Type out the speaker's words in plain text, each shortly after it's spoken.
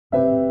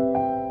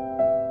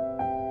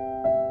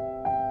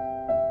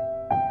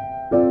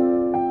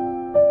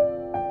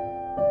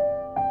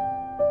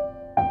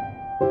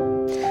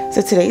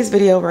So today's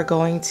video, we're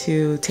going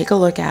to take a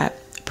look at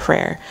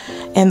prayer.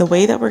 And the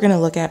way that we're going to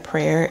look at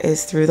prayer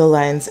is through the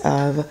lens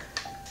of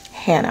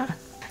Hannah.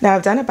 Now,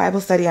 I've done a Bible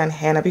study on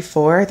Hannah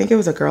before. I think it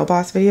was a Girl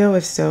Boss video.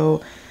 If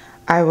so,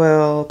 I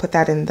will put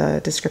that in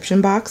the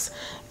description box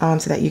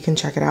so that you can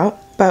check it out.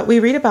 But we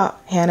read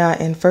about Hannah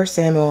in 1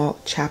 Samuel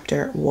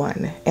chapter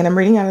 1. And I'm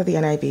reading out of the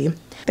NIV.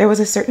 There was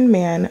a certain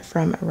man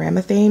from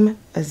Ramathaim,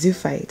 a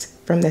Zuphite,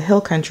 from the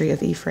hill country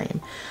of Ephraim,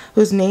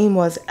 whose name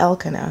was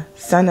Elkanah,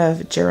 son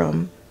of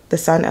Jeroham, the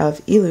son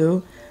of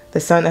Elu, the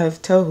son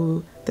of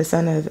Tohu, the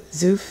son of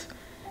Zuph,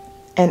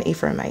 an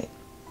Ephraimite.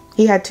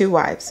 He had two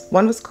wives.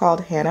 One was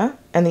called Hannah,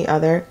 and the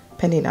other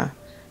Peninnah.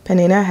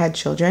 Peninnah had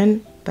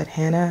children, but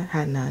Hannah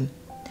had none.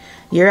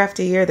 Year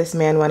after year, this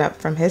man went up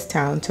from his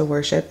town to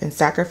worship and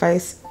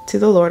sacrifice to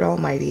the Lord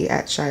Almighty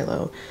at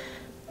Shiloh,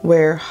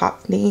 where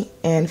Hophni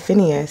and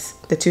Phinehas,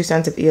 the two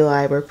sons of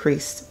Eli, were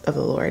priests of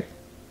the Lord.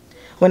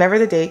 Whenever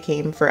the day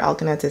came for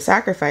Elkanah to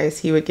sacrifice,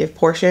 he would give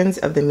portions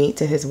of the meat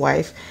to his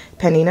wife,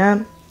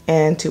 Peninnah,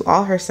 and to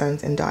all her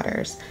sons and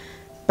daughters.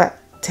 But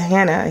to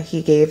Hannah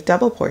he gave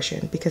double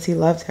portion, because he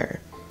loved her,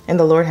 and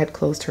the Lord had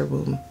closed her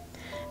womb.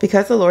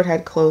 Because the Lord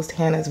had closed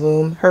Hannah's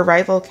womb, her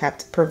rival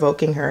kept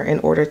provoking her in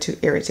order to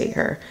irritate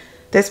her.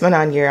 This went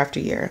on year after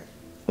year.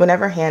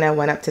 Whenever Hannah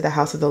went up to the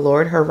house of the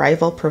Lord, her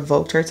rival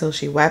provoked her till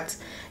she wept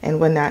and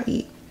would not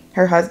eat.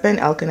 Her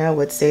husband Elkanah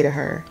would say to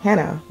her,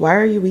 "Hannah, why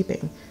are you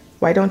weeping?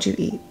 Why don't you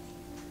eat?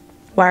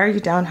 Why are you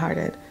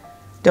downhearted?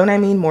 Don't I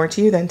mean more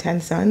to you than 10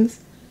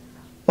 sons?"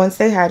 Once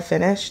they had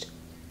finished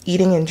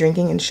eating and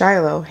drinking in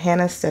Shiloh,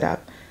 Hannah stood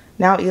up.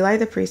 Now Eli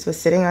the priest was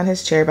sitting on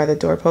his chair by the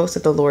doorpost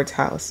of the Lord's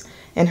house.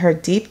 In her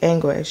deep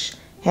anguish,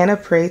 Hannah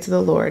prayed to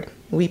the Lord,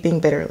 weeping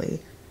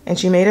bitterly. And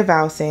she made a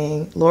vow,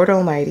 saying, "Lord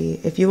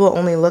Almighty, if you will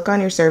only look on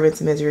your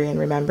servant's misery and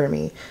remember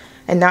me,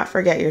 and not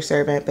forget your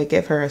servant, but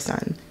give her a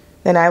son,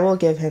 then I will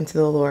give him to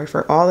the Lord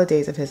for all the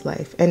days of his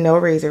life, and no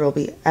razor will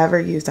be ever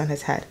used on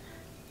his head."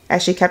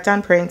 As she kept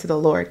on praying to the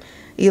Lord,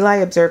 Eli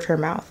observed her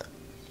mouth.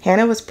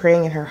 Hannah was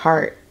praying in her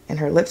heart, and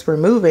her lips were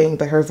moving,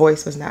 but her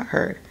voice was not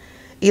heard.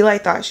 Eli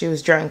thought she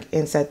was drunk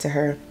and said to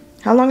her,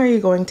 "How long are you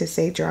going to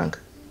stay drunk?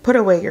 Put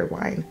away your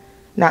wine."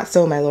 "Not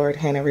so, my lord,"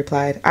 Hannah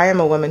replied. "I am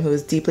a woman who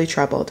is deeply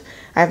troubled.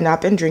 I have not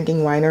been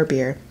drinking wine or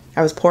beer.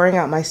 I was pouring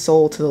out my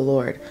soul to the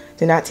Lord.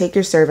 Do not take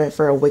your servant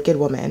for a wicked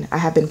woman. I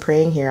have been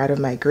praying here out of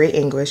my great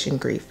anguish and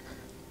grief."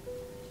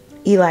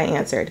 Eli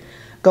answered,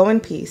 "Go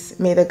in peace.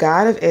 May the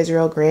God of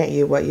Israel grant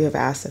you what you have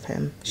asked of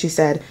him." She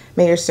said,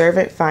 "May your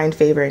servant find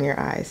favor in your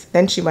eyes."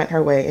 Then she went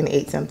her way and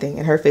ate something,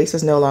 and her face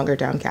was no longer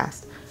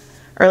downcast.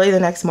 Early the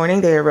next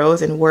morning they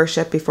arose and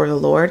worshipped before the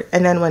Lord,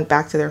 and then went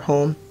back to their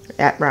home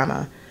at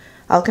Ramah.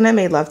 Elkanah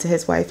made love to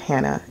his wife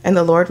Hannah, and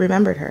the Lord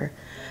remembered her.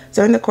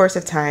 So in the course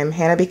of time,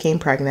 Hannah became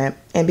pregnant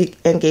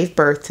and gave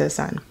birth to a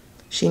son.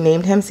 She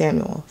named him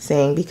Samuel,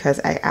 saying, "Because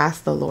I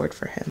asked the Lord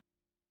for him."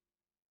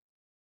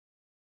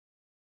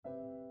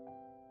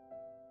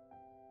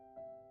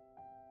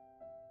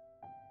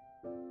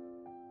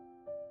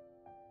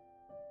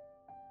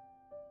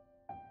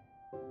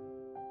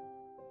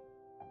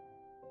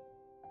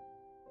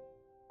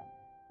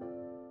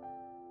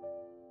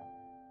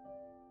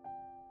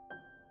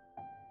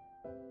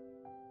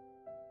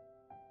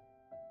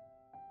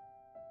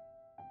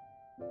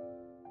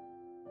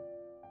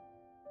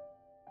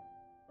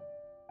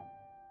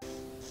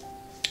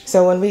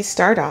 So when we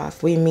start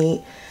off, we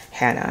meet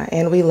Hannah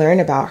and we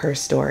learn about her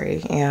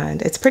story, and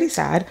it's pretty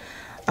sad,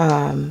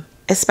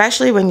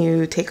 especially when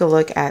you take a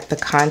look at the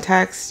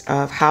context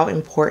of how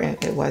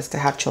important it was to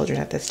have children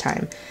at this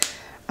time.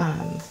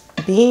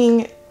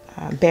 Being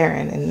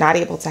barren and not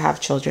able to have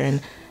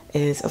children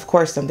is, of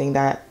course, something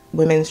that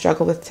women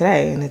struggle with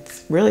today, and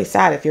it's really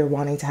sad if you're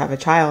wanting to have a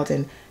child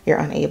and you're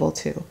unable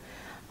to.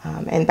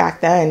 And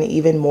back then,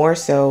 even more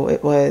so,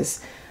 it was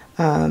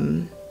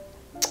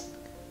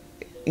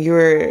you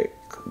were,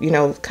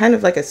 kind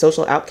of like a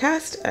social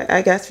outcast,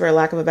 I guess, for a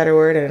lack of a better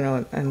word. I don't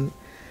know, I'm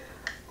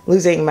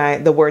losing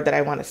the word that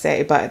I want to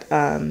say, but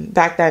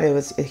back then it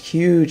was a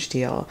huge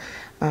deal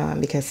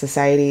because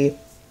society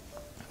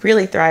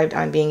really thrived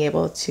on being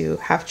able to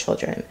have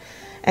children.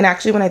 And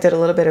actually, when I did a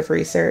little bit of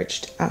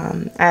research,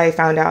 I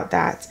found out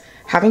that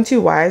having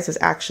two wives was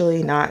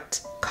actually not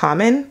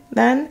common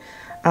then.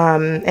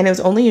 And it was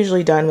only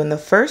usually done when the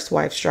first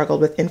wife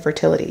struggled with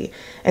infertility.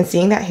 And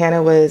seeing that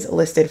Hannah was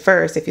listed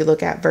first, if you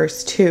look at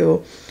verse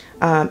 2,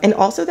 and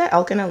also that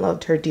Elkanah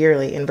loved her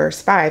dearly in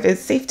verse 5,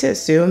 it's safe to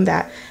assume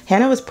that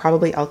Hannah was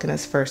probably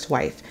Elkanah's first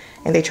wife.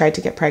 And they tried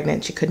to get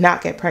pregnant. She could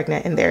not get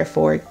pregnant, and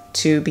therefore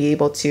to be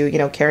able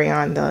to, carry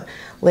on the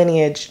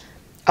lineage,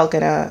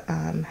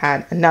 Elkanah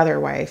had another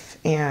wife.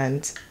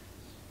 And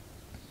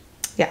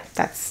yeah,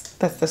 that's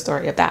the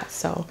story of that.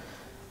 So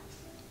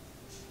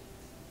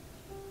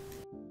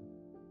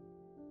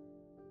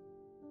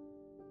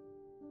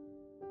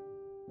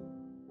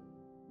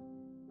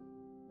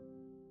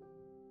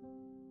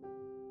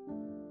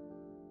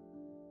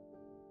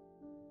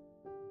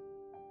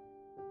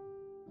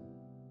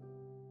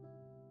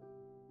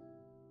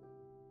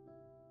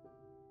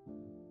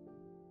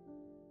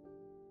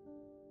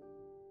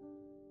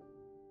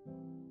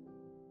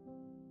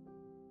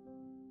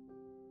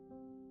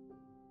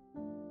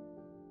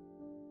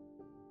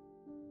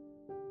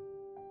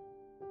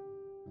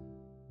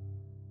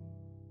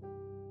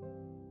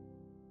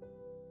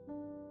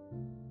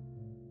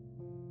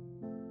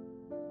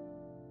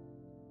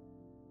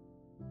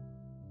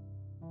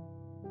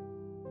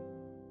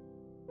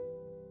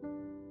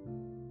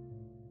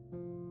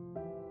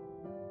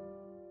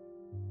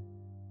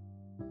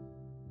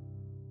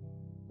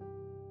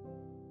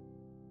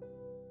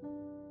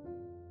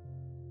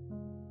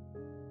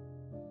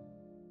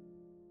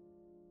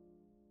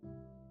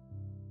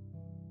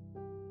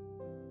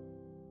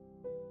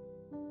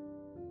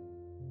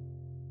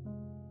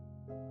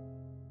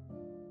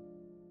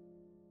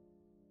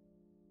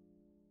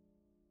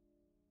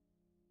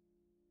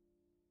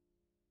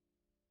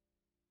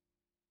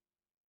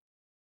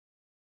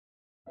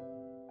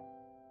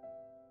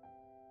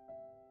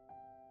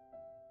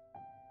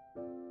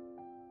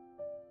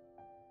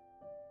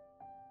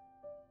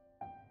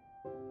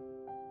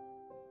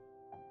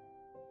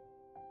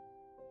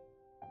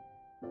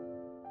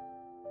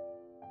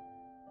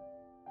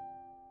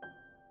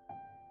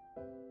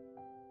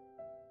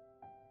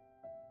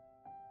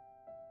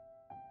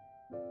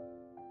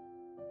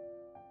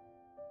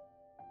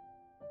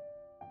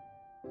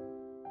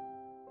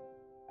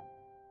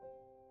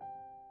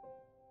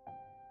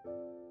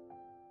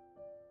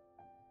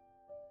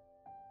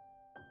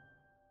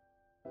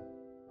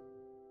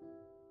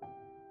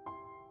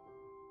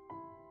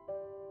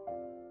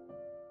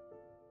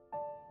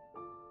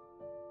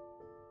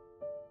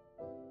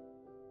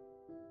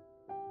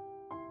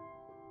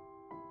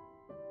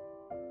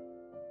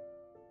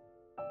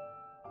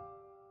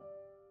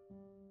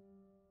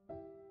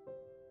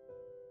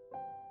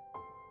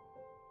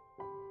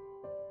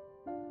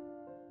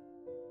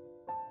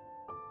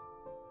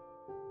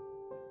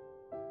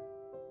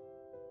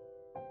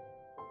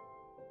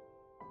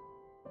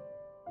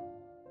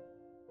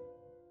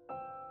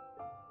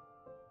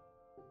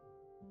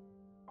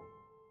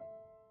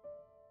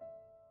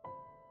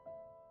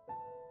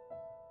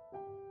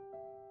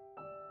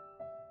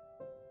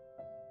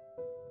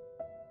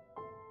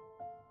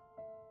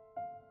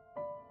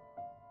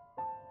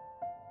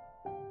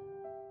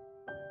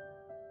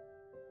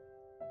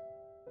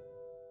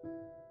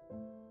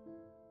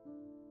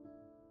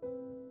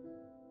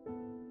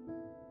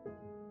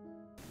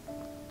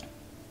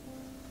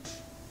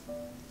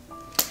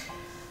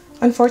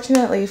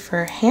Unfortunately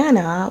for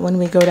Hannah, when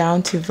we go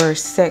down to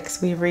verse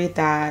 6, we read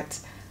that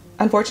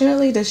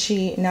unfortunately does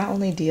she not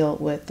only deal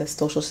with the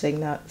social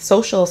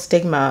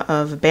stigma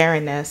of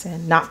barrenness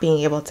and not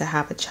being able to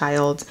have a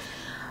child,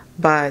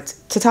 but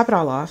to top it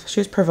all off, she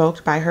was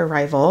provoked by her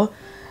rival,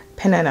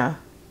 Peninnah.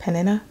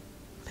 Peninnah?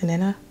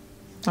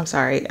 I'm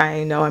sorry,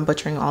 I know I'm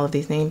butchering all of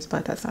these names,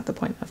 but that's not the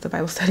point of the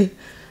Bible study.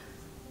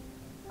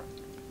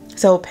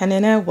 So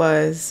Peninnah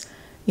was,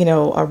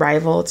 a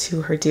rival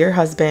to her dear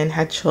husband,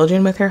 had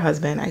children with her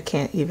husband. I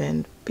can't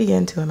even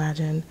begin to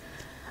imagine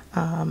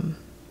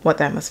what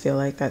that must feel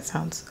like. That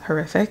sounds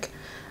horrific.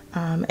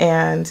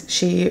 And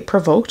she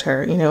provoked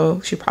her.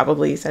 She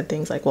probably said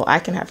things like, well, I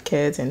can have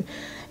kids and,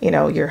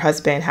 your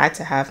husband had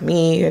to have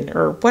me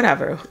or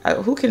whatever.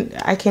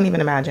 I can't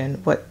even imagine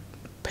what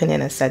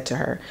Peninnah said to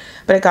her.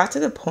 But it got to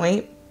the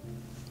point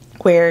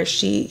where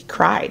she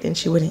cried and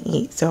she wouldn't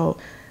eat. So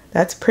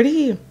that's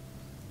pretty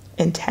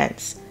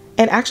intense.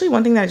 And actually,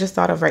 one thing that I just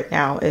thought of right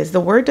now is the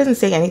word doesn't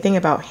say anything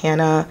about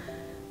Hannah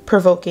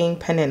provoking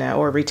Peninnah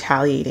or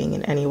retaliating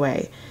in any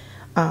way.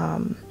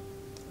 And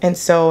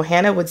so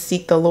Hannah would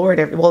seek the Lord.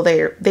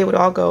 They would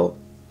all go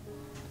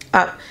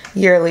up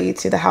yearly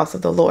to the house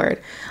of the Lord.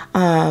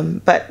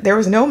 But there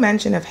was no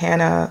mention of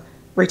Hannah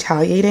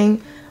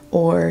retaliating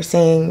or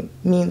saying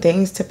mean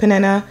things to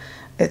Peninnah.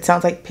 It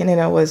sounds like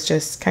Peninnah was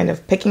just kind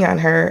of picking on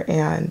her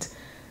and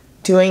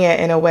doing it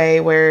in a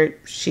way where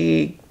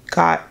she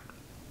got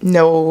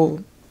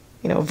no,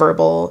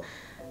 verbal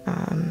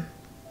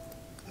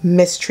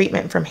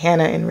mistreatment from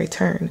Hannah in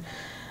return.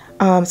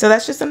 So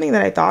that's just something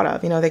that I thought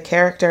of, the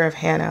character of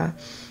Hannah.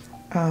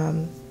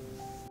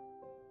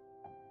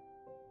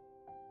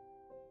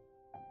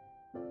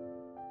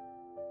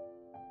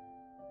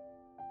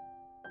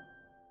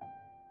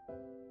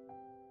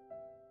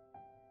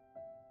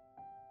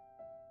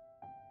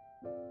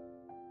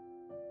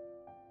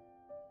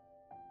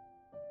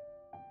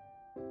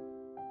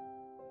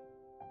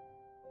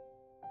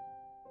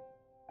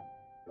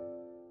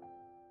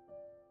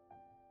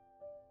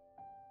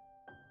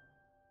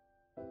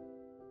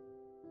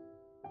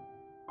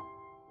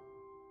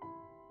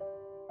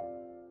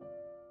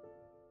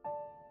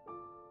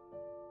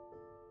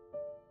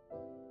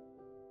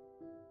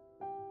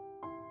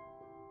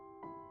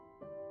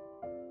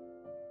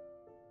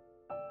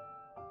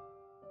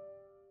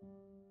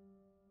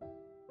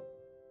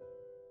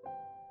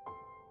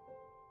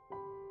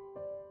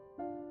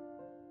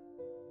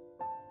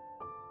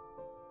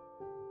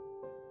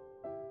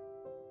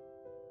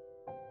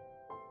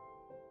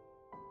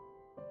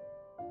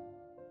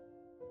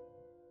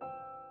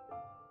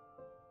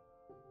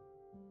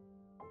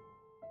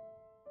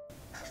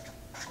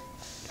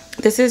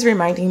 This is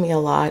reminding me a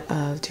lot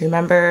of, do you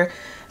remember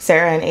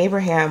Sarah and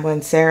Abraham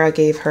when Sarah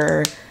gave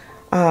her,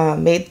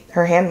 made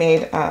her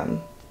handmaid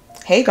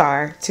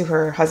Hagar to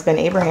her husband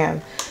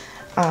Abraham?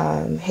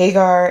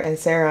 Hagar and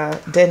Sarah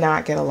did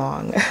not get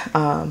along.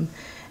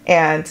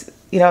 And,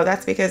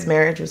 that's because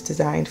marriage was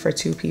designed for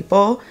two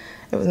people.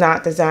 It was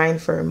not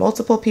designed for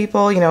multiple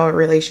people, a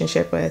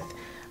relationship with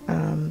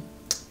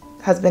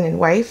husband and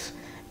wife.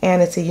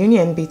 And it's a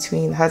union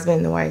between the husband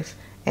and the wife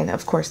and,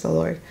 of course, the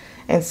Lord.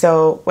 And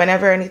so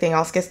whenever anything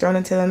else gets thrown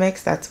into the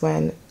mix, that's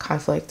when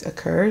conflict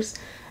occurs.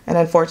 And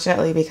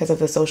unfortunately, because of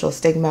the social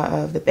stigma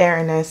of the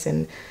barrenness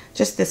and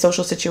just the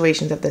social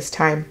situations of this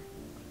time,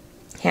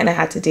 Hannah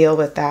had to deal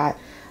with that,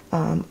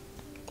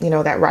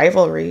 that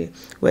rivalry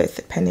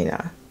with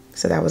Peninnah.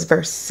 So that was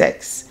verse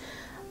 6.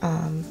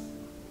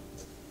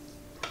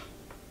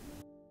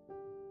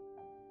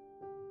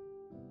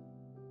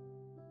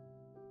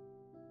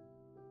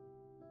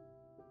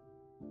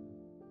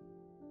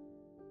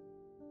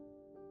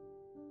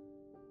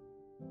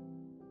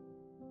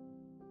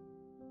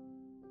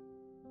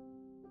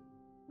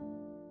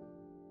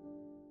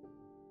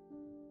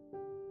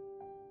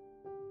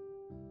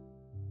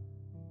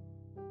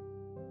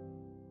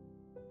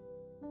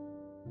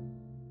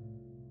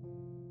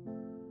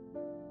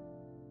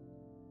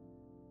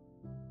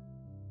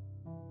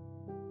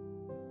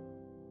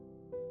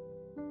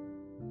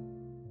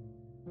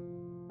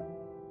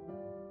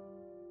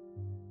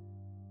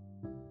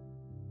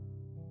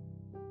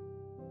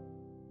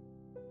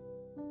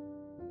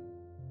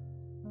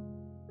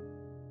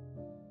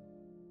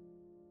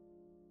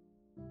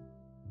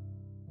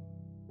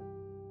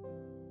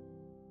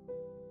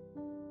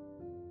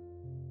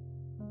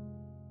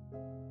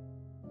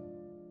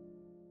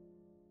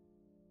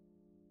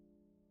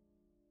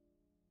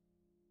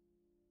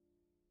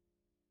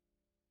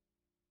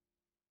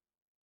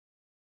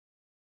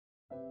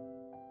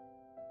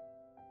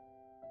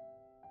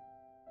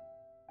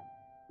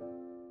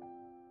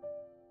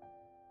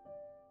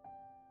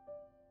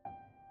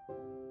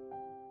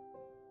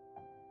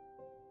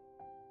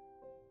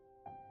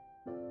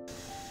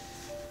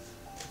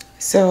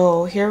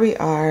 So here we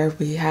are.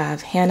 We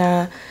have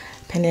Hannah,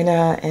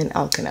 Peninnah, and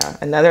Elkanah,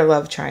 another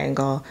love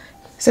triangle.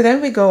 So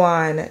then we go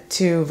on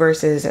to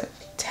verses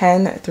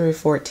 10 through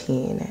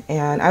 14,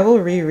 and I will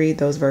reread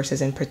those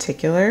verses in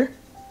particular.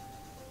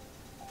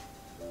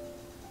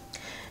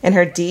 In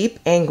her deep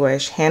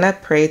anguish, Hannah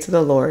prayed to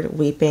the Lord,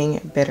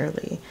 weeping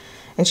bitterly.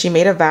 And she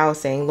made a vow,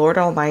 saying, Lord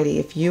Almighty,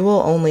 if you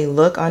will only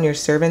look on your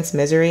servant's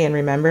misery and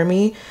remember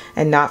me,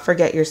 and not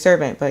forget your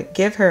servant, but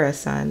give her a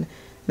son,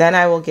 then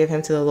I will give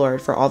him to the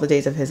Lord for all the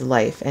days of his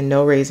life, and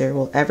no razor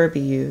will ever be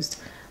used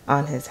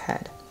on his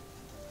head.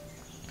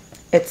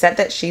 It said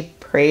that she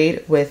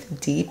prayed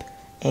with deep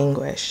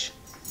anguish.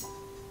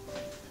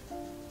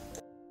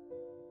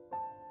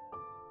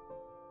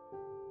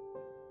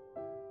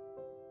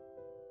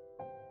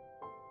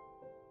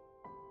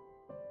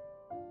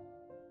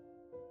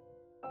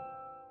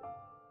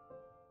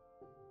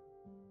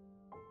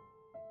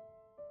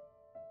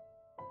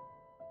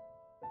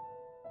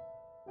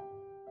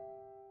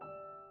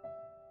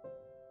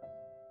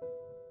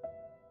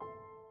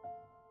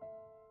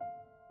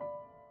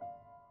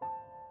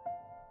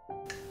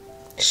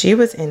 She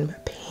was in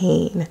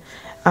pain.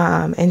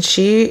 And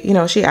she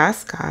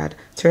asked God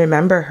to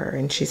remember her.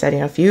 And she said,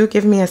 if you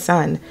give me a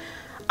son,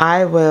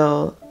 I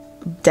will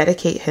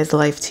dedicate his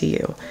life to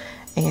you.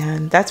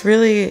 And that's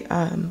really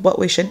what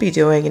we should be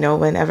doing,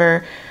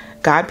 whenever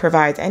God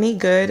provides. Any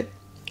good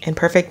and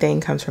perfect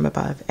thing comes from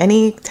above,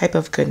 any type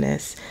of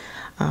goodness.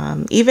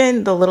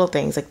 Even the little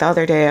things, like the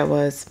other day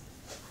I'm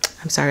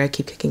sorry, I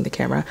keep kicking the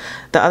camera.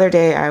 The other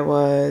day I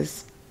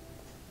was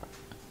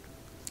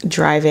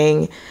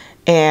driving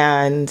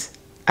and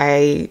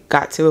I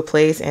got to a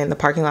place and the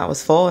parking lot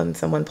was full and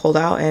someone pulled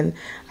out and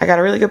I got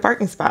a really good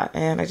parking spot.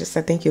 And I just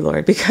said, thank you,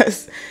 Lord,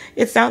 because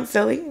it sounds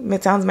silly.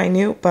 It sounds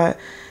minute, but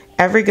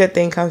every good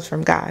thing comes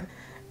from God.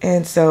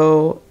 And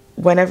so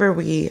whenever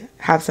we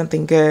have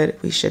something good,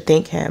 we should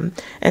thank him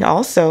and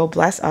also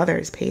bless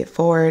others, pay it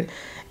forward.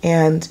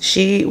 And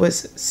she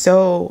was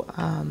so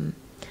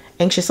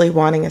anxiously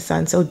wanting a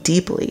son so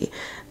deeply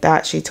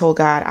that she told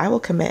God, I will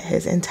commit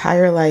his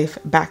entire life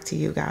back to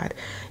you, God.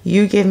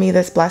 You give me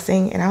this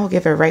blessing and I will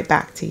give it right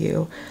back to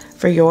you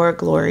for your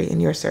glory and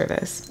your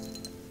service.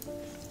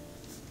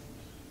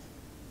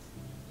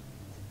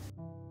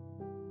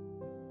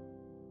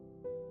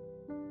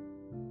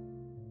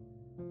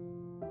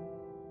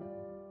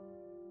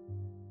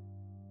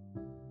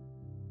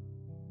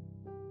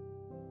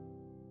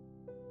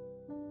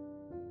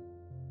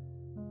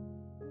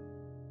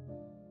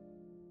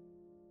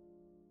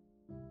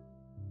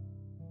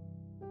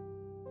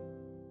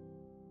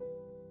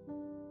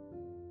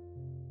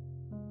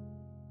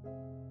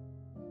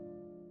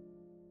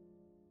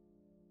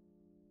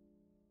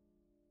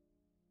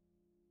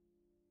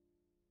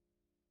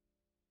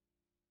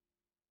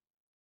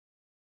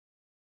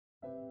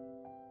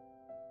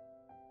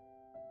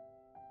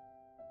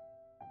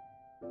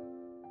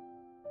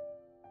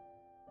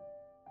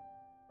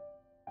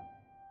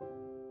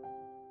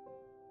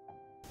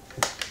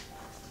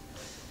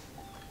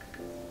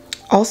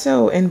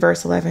 Also in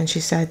verse 11, she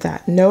said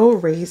that no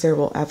razor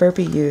will ever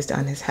be used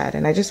on his head.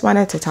 And I just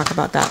wanted to talk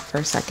about that for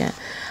a second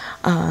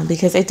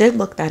because I did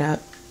look that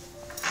up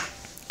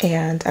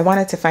and I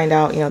wanted to find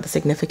out, the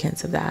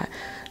significance of that.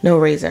 No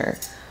razor.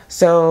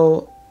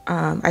 So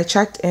I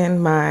checked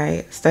in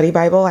my study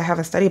Bible. I have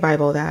a study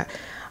Bible that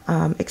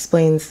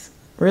explains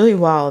really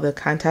well the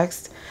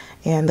context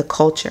and the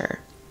culture.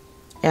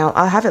 And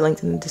I'll have it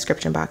linked in the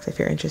description box if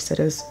you're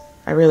interested.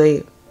 I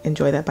really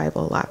enjoy that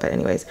Bible a lot. But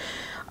anyways,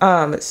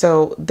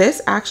 so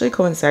this actually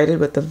coincided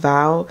with the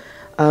vow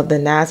of the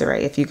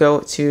Nazarite. If you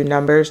go to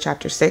Numbers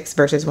chapter 6,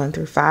 verses 1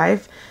 through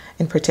 5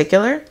 in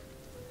particular,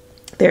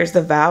 there's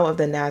the vow of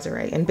the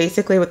Nazarite. And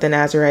basically with the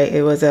Nazarite,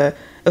 it was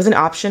an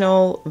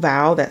optional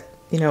vow that,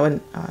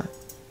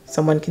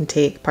 someone can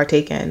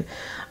partake in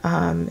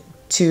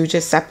to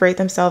just separate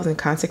themselves and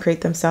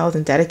consecrate themselves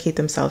and dedicate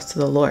themselves to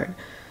the Lord.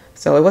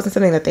 So it wasn't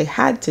something that they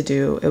had to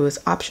do. It was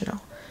optional.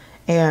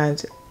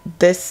 And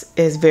this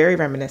is very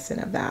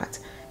reminiscent of that.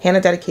 Hannah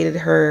dedicated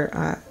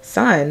her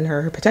son,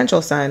 her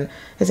potential son,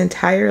 his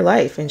entire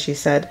life. And she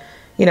said,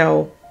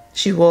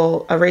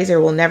 a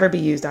razor will never be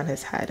used on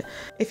his head.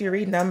 If you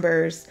read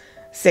Numbers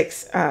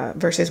 6,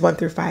 verses 1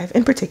 through 5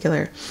 in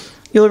particular,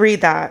 you'll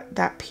read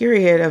that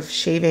period of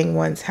shaving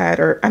one's head,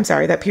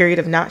 that period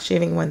of not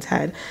shaving one's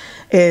head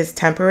is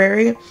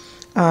temporary.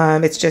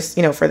 It's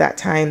just, for that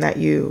time that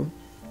you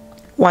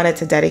wanted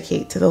to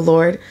dedicate to the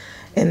Lord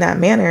in that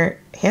manner.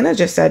 Hannah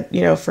just said,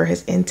 for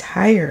his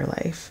entire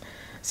life.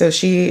 So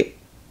she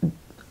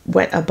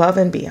went above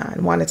and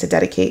beyond, wanted to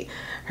dedicate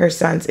her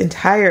son's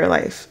entire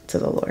life to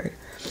the Lord.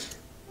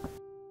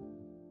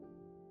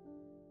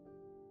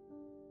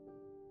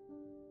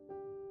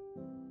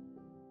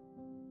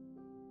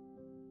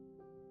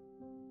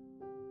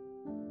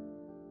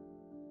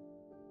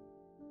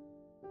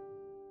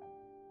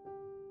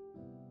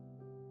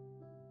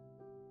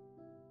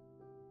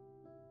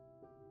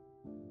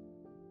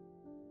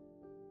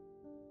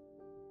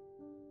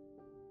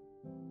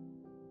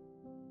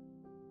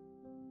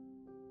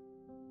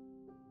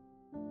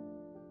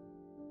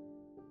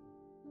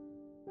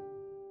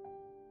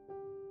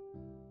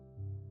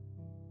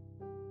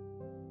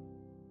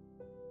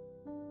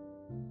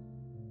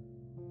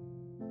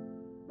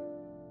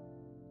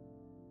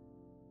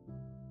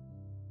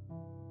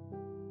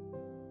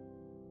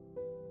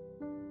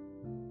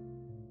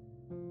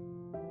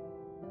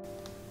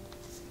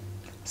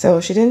 So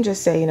she didn't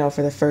just say,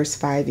 for the first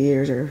 5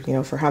 years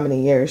or, for how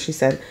many years. She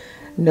said,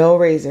 no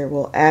razor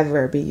will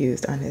ever be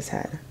used on his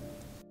head.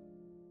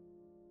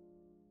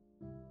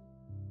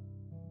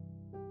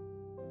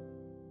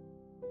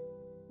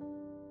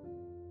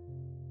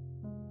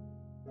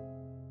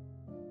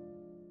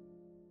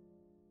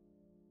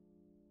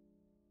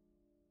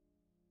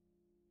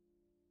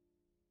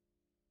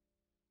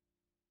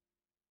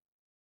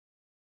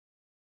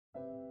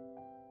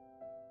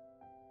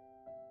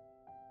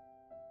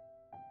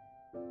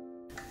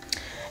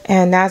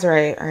 And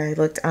Nazarite, I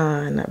looked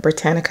on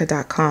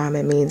Britannica.com.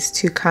 It means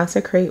to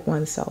consecrate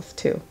oneself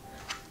to.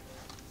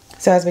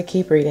 So as we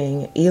keep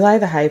reading, Eli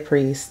the high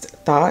priest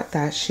thought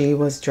that she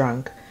was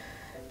drunk.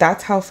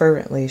 That's how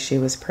fervently she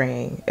was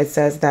praying. It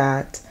says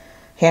that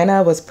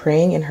Hannah was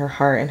praying in her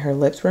heart and her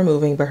lips were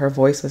moving, but her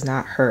voice was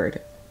not heard.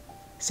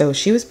 So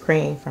she was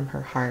praying from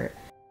her heart.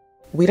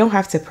 We don't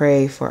have to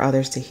pray for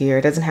others to hear.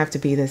 It doesn't have to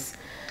be this,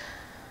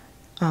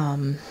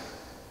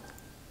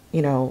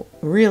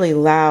 really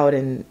loud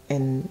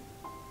and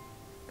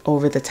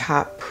over the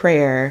top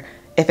prayer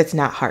if it's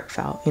not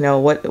heartfelt.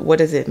 What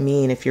does it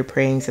mean if you're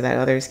praying so that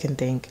others can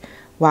think,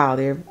 wow,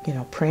 they're,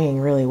 praying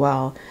really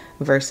well,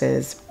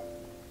 versus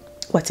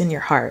what's in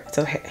your heart.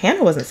 So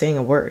Hannah wasn't saying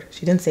a word.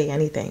 She didn't say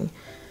anything.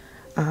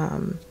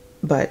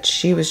 But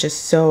she was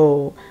just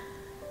so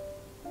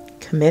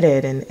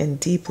committed and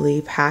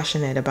deeply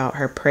passionate about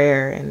her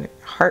prayer and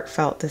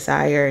heartfelt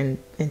desire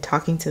and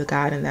talking to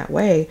God in that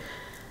way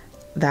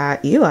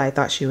that Eli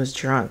thought she was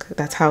drunk.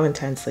 That's how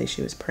intensely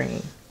she was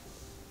praying.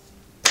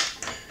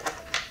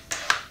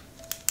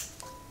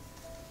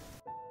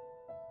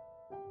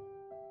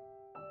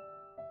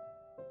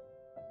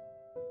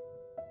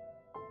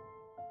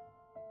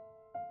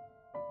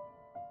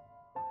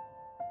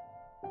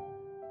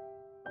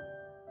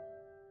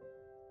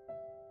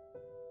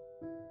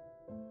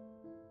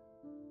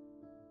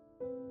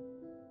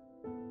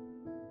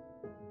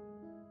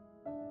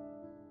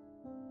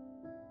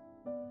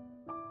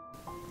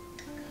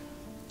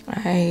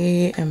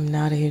 I am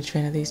not a huge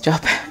fan of these gel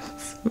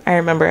pens. I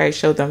remember I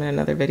showed them in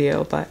another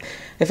video, but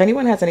if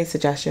anyone has any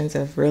suggestions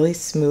of really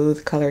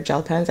smooth colored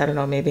gel pens, I don't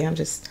know, maybe I'm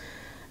just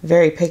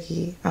very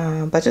picky,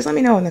 but just let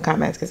me know in the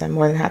comments because I'm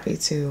more than happy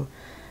to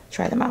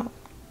try them out.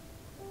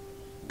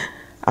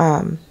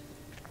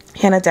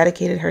 Hannah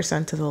dedicated her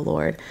son to the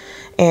Lord,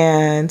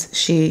 and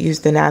she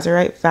used the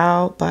Nazarite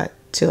vow, but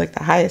to like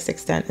the highest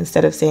extent.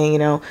 Instead of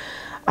saying,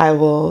 I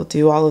will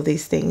do all of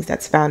these things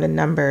that's found in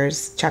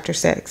Numbers chapter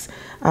 6,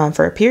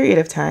 for a period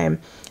of time,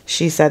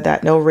 she said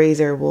that no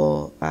razor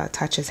will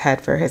touch his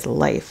head for his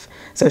life.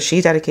 So she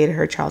dedicated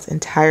her child's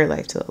entire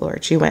life to the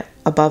Lord. She went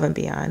above and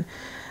beyond.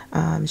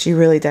 She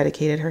really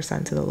dedicated her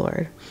son to the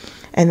Lord.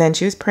 And then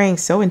she was praying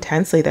so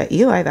intensely that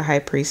Eli, the high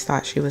priest,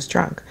 thought she was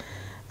drunk.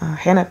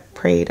 Hannah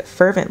prayed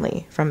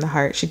fervently from the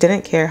heart. She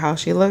didn't care how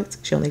she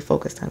looked. She only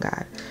focused on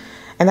God.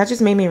 And that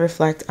just made me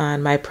reflect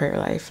on my prayer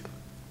life.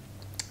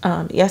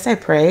 Yes, I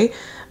pray,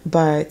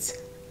 but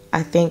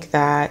I think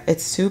that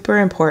it's super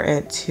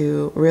important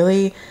to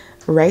really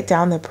write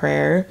down the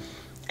prayer.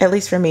 At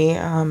least for me,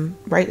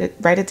 write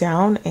it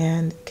down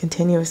and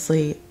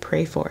continuously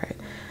pray for it.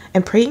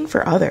 And praying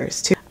for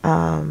others too.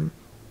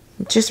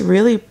 Just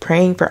really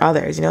praying for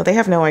others. They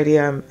have no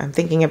idea I'm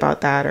thinking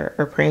about that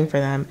or praying for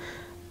them.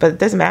 But it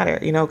doesn't matter.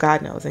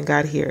 God knows and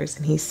God hears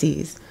and he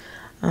sees.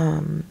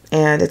 And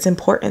it's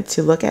important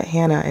to look at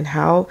Hannah and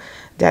how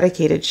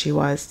dedicated she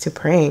was to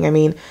praying. I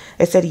mean,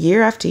 it said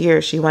year after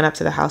year she went up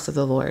to the house of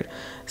the Lord.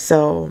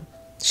 So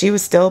she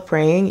was still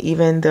praying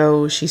even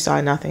though she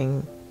saw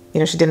nothing.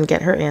 She didn't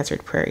get her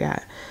answered prayer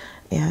yet.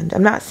 And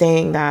I'm not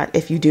saying that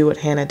if you do what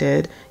Hannah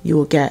did, you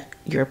will get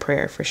your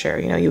prayer for sure.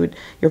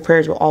 Your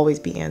prayers will always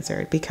be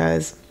answered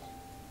because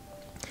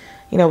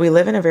we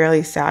live in a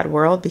very sad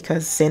world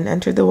because sin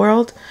entered the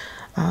world.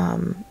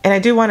 And I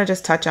do want to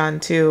just touch on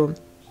too,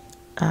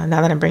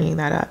 now that I'm bringing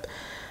that up,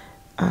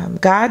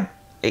 God,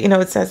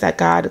 it says that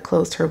God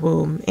closed her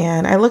womb.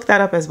 And I looked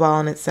that up as well.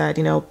 And it said,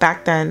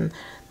 back then,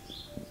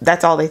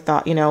 that's all they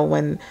thought,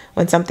 when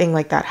something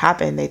like that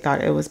happened, they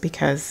thought it was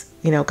because,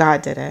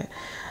 God did it.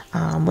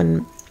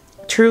 When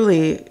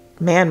truly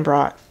man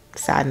brought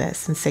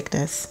sadness and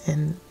sickness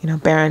and,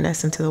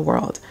 barrenness into the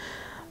world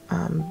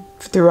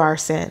through our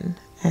sin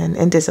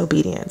and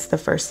disobedience, the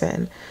first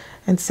sin.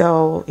 And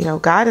so,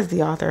 God is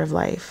the author of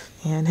life,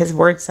 and his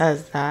word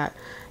says that,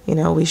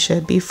 we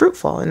should be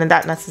fruitful. And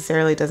that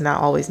necessarily does not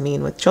always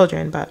mean with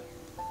children, but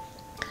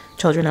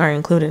children are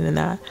included in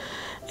that.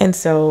 And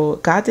so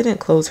God didn't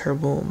close her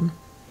womb.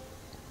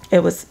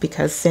 It was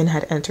because sin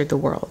had entered the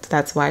world.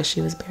 That's why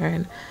she was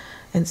barren.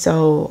 And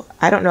so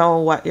I don't know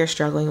what you're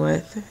struggling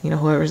with,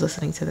 whoever's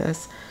listening to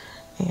this.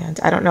 And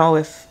I don't know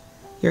if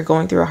you're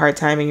going through a hard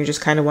time and you're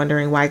just kind of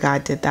wondering why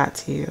God did that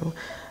to you.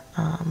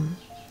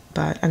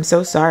 But I'm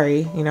so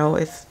sorry,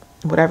 if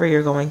whatever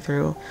you're going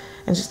through,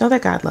 and just know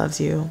that God loves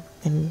you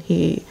and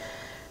he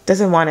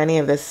doesn't want any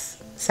of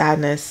this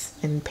sadness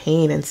and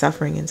pain and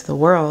suffering into the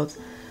world.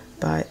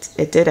 But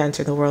it did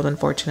enter the world,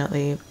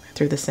 unfortunately,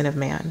 through the sin of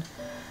man.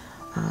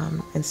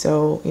 And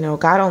so,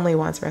 God only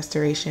wants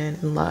restoration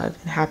and love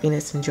and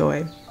happiness and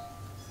joy.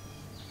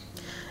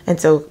 And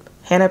so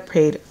Hannah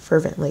prayed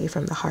fervently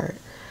from the heart.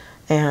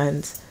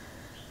 And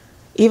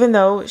even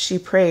though she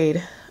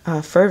prayed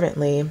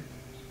fervently,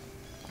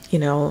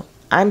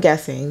 I'm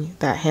guessing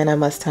that Hannah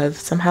must have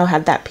somehow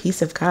had that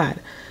peace of God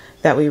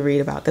that we read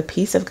about, the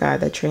peace of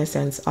God that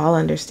transcends all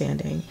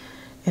understanding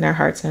in our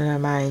hearts and in our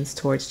minds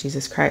towards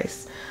Jesus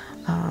Christ.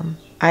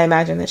 I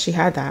imagine that she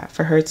had that,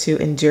 for her to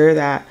endure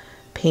that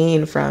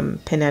pain from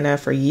Peninnah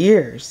for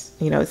years.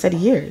 It said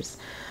years,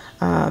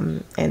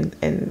 and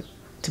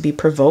to be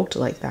provoked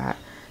like that.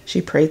 She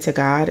prayed to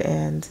God,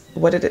 and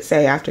what did it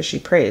say after she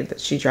prayed? That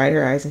she dried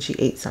her eyes and she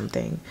ate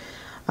something.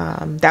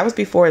 That was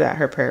before that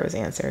her prayer was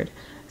answered.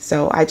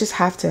 So I just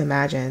have to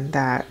imagine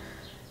that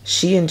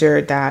she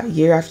endured that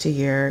year after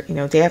year.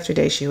 Day after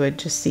day, she would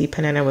just see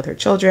Peninnah with her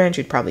children.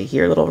 She'd probably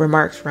hear little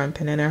remarks from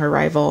Peninnah, her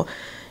rival,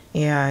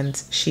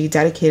 and she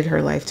dedicated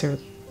her life to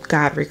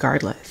God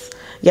regardless.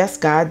 Yes,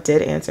 God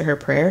did answer her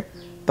prayer,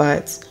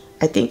 but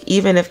I think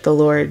even if the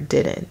Lord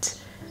didn't,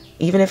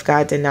 even if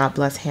God did not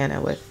bless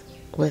Hannah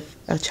with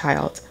a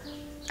child,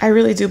 I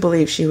really do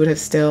believe she would have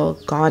still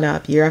gone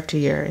up year after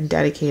year and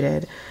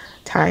dedicated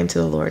time to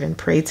the Lord and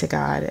prayed to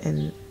God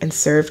and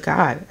served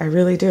God. I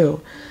really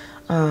do.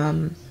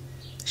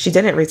 She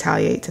didn't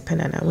retaliate to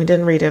Peninnah. We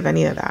didn't read of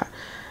any of that.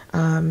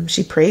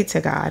 She prayed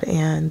to God,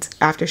 and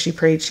after she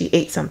prayed, she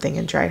ate something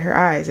and dried her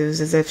eyes. It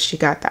was as if she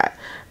got that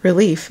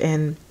relief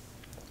and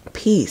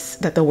peace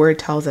that the word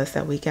tells us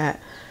that we get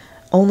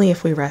only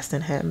if we rest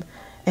in him.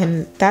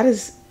 And that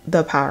is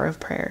the power of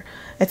prayer.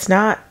 It's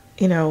not,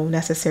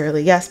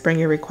 necessarily, yes, bring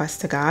your requests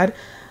to God,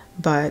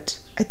 but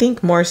I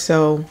think more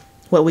so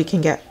what we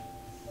can get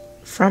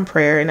from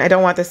prayer. And I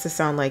don't want this to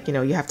sound like,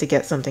 you have to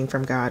get something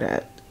from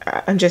God.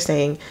 I'm just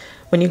saying,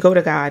 when you go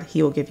to God,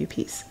 he will give you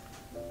peace.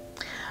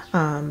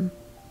 And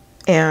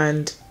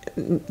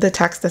the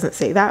text doesn't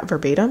say that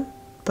verbatim,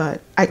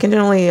 but I can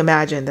only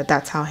imagine that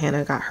that's how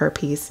Hannah got her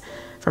peace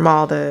from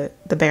all the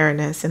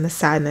barrenness and the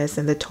sadness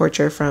and the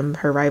torture from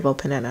her rival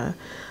Peninnah.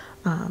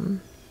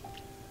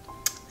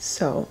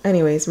 So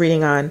anyways,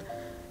 reading on,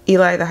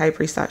 Eli the high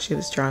priest thought she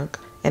was drunk.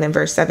 And in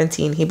verse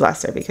 17, he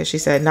blessed her because she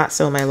said, "Not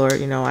so, my Lord,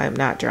 I am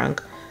not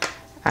drunk.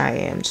 I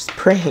am just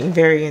praying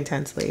very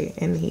intensely."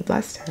 And he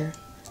blessed her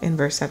in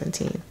verse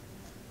 17.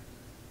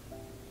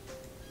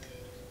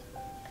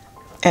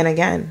 And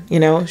again,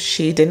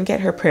 she didn't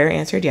get her prayer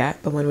answered yet,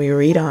 but when we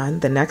read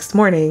on, the next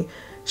morning,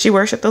 she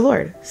worshiped the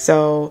Lord.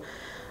 So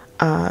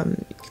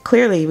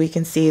clearly we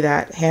can see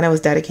that Hannah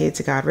was dedicated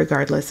to God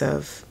regardless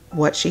of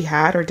what she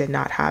had or did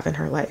not have in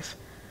her life.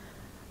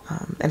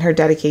 And her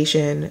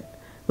dedication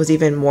was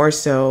even more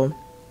so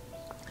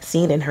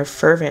seen in her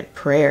fervent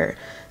prayer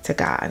to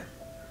God.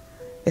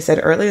 It said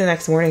early the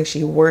next morning,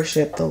 she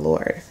worshiped the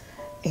Lord,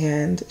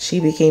 and she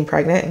became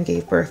pregnant and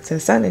gave birth to a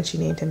son, and she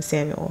named him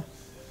Samuel.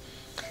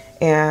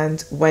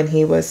 And when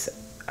he was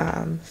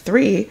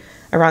 3,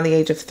 around the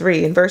age of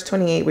 3, in verse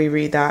 28, we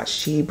read that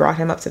she brought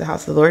him up to the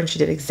house of the Lord, and she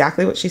did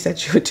exactly what she said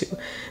she would do.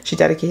 She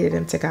dedicated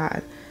him to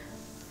God.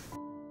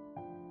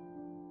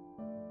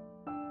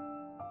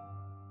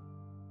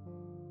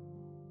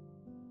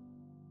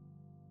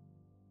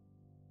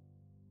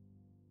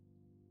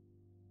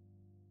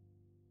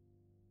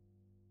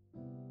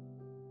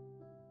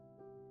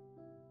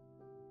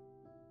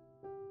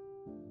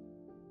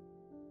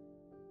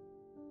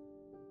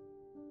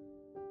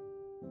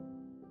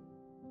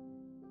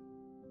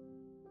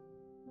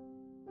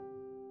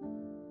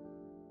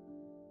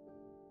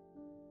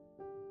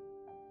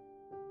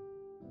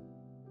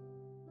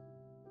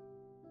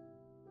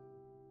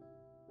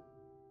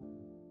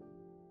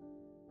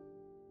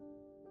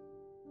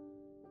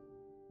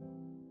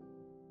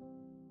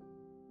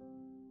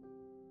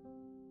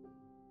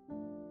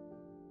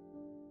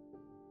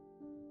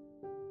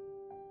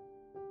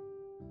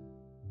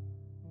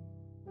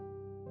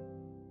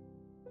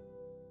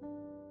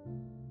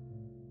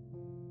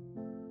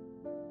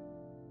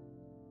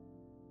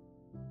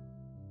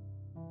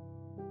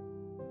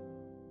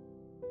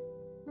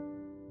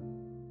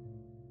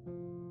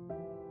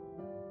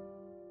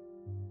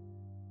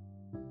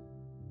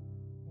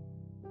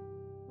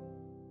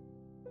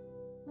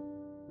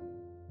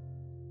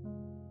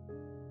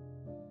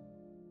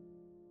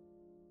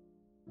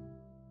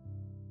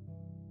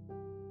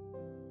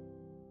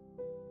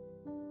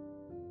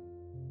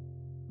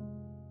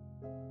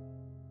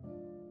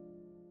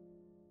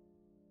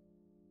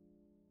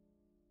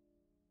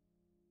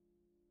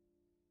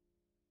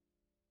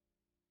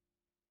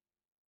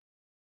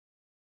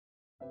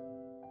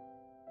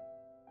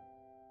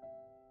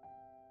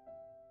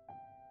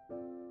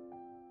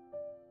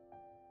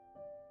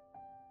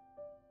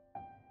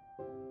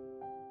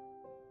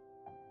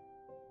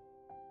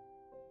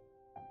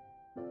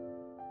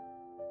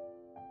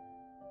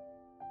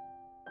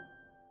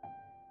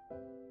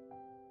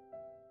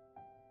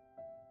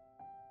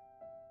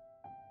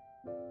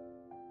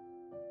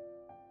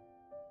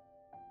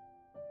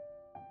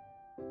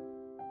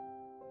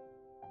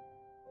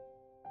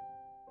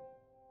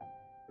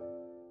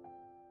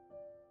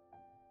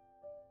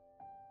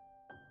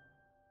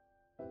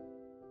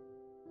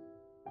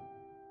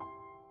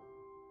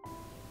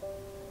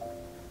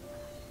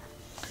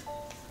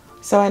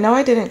 So I know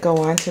I didn't go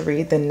on to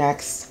read the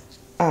next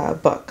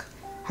book.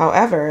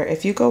 However,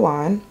 if you go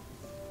on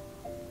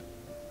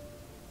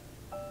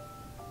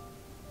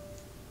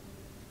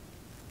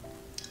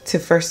to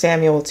 1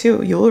 Samuel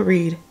 2, you will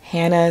read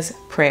Hannah's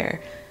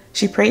prayer.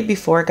 She prayed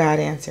before God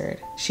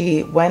answered.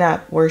 She went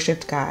up,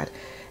 worshiped God,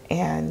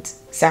 and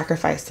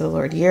sacrificed to the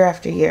Lord year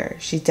after year.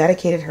 She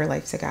dedicated her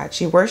life to God.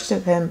 She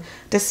worshiped him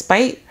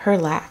despite her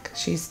lack.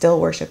 She still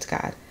worshiped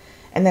God.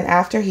 And then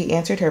after he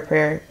answered her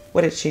prayer,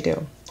 what did she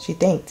do? She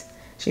thanked.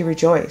 She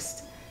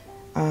rejoiced.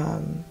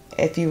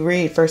 If you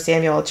read 1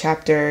 Samuel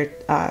chapter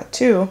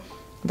 2,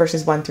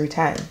 verses 1 through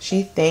 10,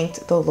 she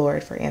thanked the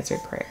Lord for answered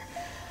prayer.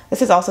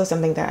 This is also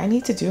something that I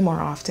need to do more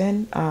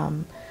often.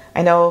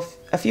 I know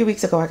a few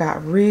weeks ago I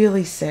got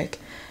really sick,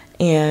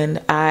 and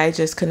I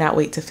just could not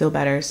wait to feel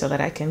better so that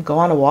I can go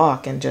on a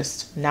walk and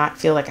just not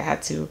feel like I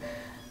had to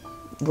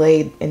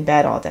lay in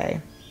bed all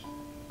day.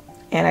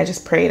 And I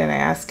just prayed and I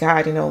asked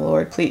God,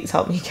 Lord, please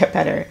help me get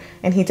better.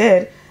 And he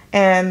did.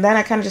 And then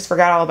I kind of just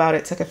forgot all about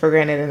it, took it for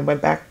granted, and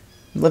went back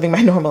living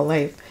my normal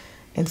life.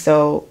 And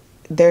so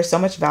there's so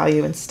much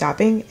value in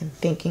stopping and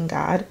thanking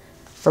God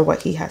for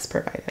what he has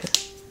provided.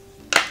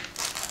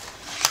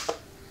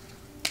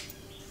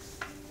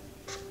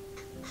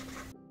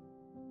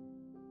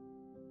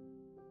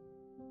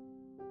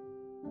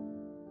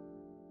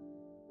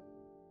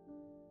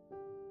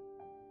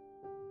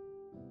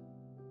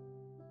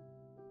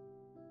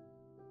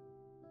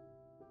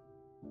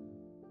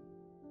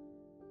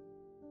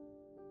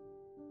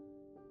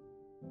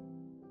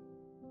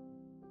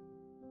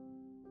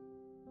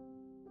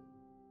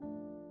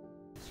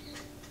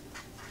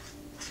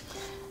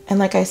 And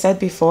like I said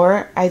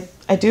before, I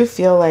do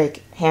feel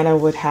like Hannah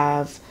would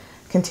have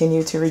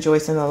continued to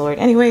rejoice in the Lord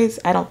anyways.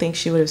 I don't think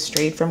she would have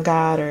strayed from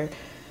God, or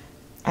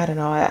I don't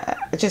know. I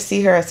just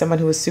see her as someone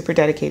who was super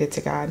dedicated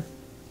to God.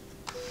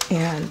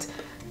 And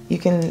you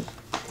can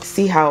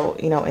see how,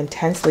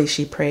 intensely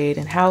she prayed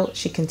and how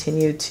she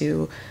continued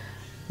to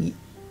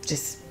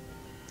just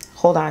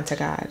hold on to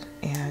God.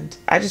 And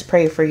I just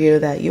pray for you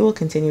that you will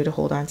continue to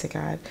hold on to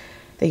God,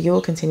 that you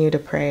will continue to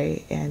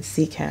pray and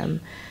seek him,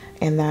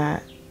 and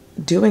that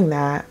doing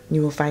that,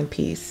 you will find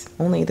peace,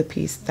 only the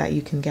peace that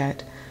you can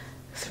get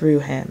through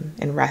him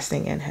and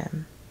resting in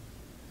him.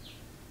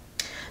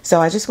 So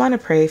I just want to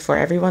pray for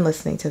everyone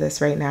listening to this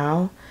right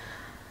now.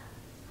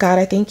 God,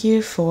 I thank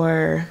you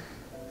for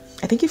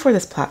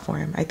this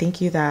platform. I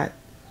thank you that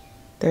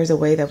there's a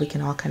way that we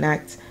can all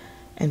connect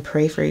and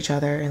pray for each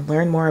other and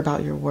learn more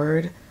about your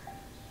word.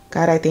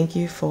 God, I thank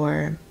you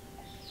for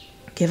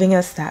giving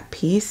us that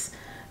peace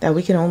that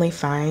we can only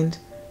find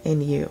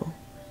in you.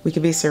 We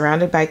could be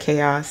surrounded by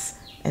chaos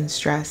and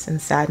stress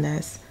and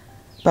sadness,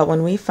 but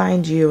when we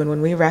find you and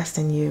when we rest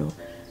in you,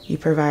 you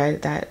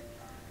provide that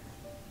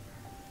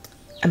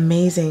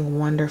amazing,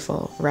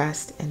 wonderful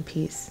rest and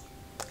peace.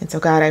 And so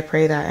God, I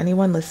pray that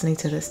anyone listening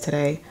to this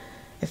today,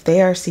 if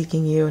they are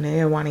seeking you and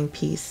they are wanting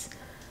peace,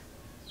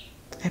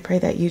 I pray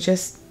that you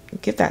just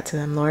give that to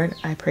them, Lord.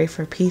 I pray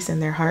for peace in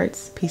their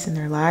hearts, peace in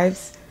their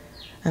lives,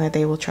 and that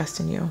they will trust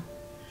in you.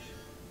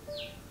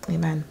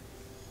 Amen.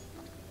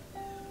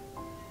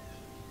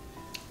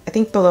 I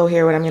think below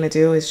here, what I'm going to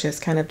do is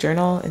just kind of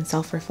journal and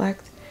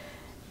self-reflect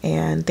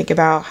and think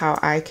about how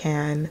I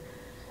can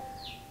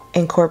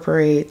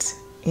incorporate,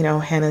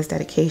 Hannah's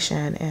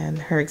dedication and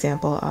her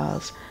example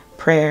of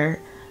prayer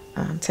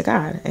to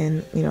God.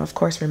 And, of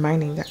course,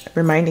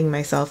 reminding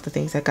myself the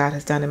things that God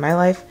has done in my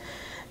life,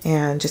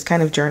 and just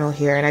kind of journal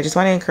here. And I just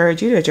want to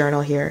encourage you to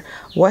journal here.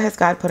 What has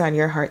God put on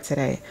your heart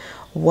today?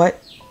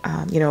 What,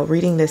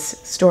 reading this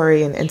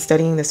story and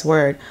studying this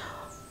word,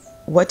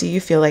 what do you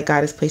feel like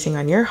God is placing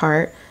on your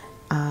heart?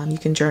 You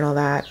can journal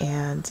that,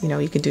 and,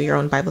 you can do your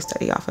own Bible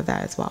study off of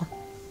that as well.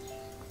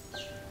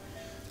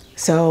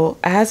 So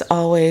as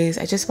always,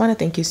 I just want to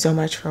thank you so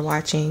much for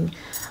watching.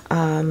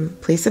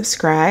 Please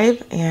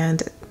subscribe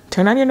and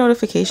turn on your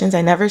notifications.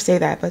 I never say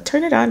that, but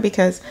turn it on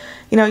because,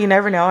 you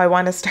never know. I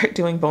want to start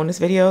doing bonus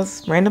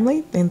videos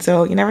randomly. And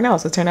so you never know.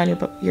 So turn on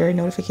your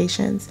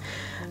notifications.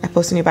 I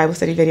post a new Bible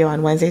study video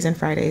on Wednesdays and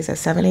Fridays at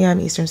 7 a.m.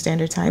 Eastern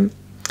Standard Time.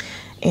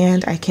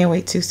 And I can't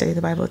wait to study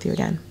the Bible with you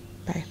again.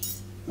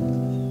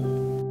 Bye.